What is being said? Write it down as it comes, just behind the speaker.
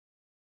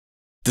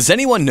Does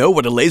anyone know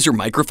what a laser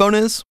microphone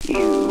is?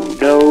 You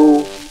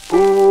know,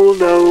 who'll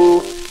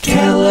know?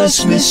 Tell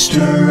us,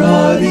 Mr.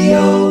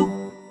 Audio.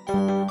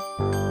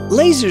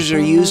 Lasers are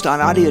used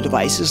on audio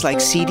devices like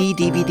CD,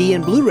 DVD,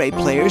 and Blu-Ray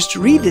players to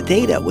read the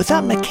data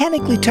without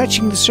mechanically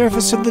touching the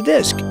surface of the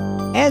disc,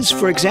 as,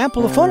 for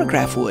example, a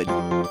phonograph would.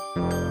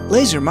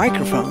 Laser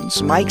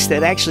microphones, mics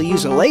that actually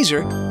use a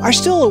laser, are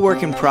still a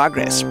work in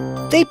progress.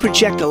 They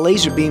project a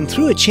laser beam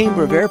through a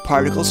chamber of air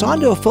particles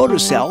onto a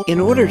photocell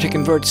in order to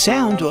convert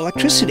sound to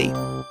electricity.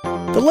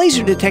 The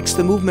laser detects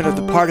the movement of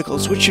the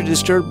particles which are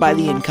disturbed by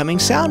the incoming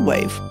sound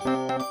wave.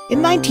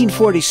 In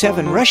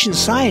 1947, Russian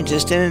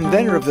scientist and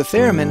inventor of the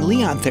Theremin,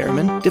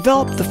 Theremin,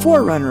 developed the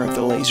forerunner of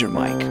the laser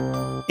mic.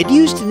 It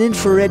used an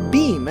infrared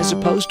beam as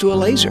opposed to a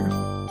laser.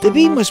 The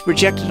beam was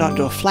projected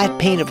onto a flat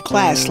pane of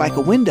glass like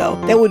a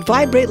window that would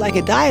vibrate like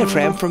a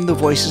diaphragm from the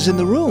voices in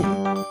the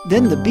room.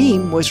 Then the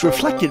beam was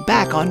reflected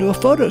back onto a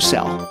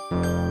photocell.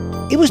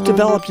 It was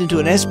developed into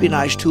an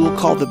espionage tool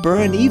called the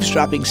Buran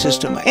eavesdropping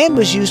system and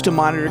was used to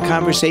monitor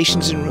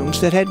conversations in rooms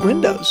that had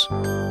windows.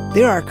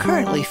 There are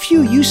currently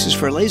few uses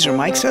for laser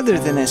mics other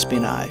than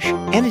espionage,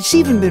 and it's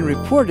even been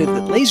reported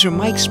that laser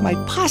mics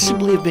might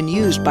possibly have been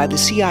used by the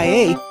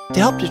CIA to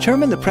help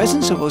determine the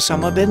presence of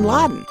Osama bin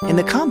Laden in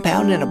the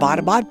compound in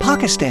Abbottabad,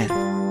 Pakistan.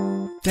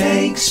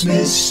 Thanks,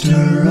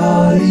 Mr.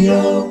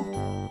 Audio.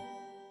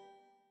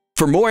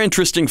 For more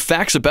interesting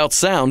facts about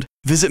sound,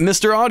 visit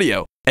Mr.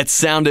 Audio at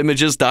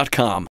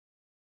soundimages.com.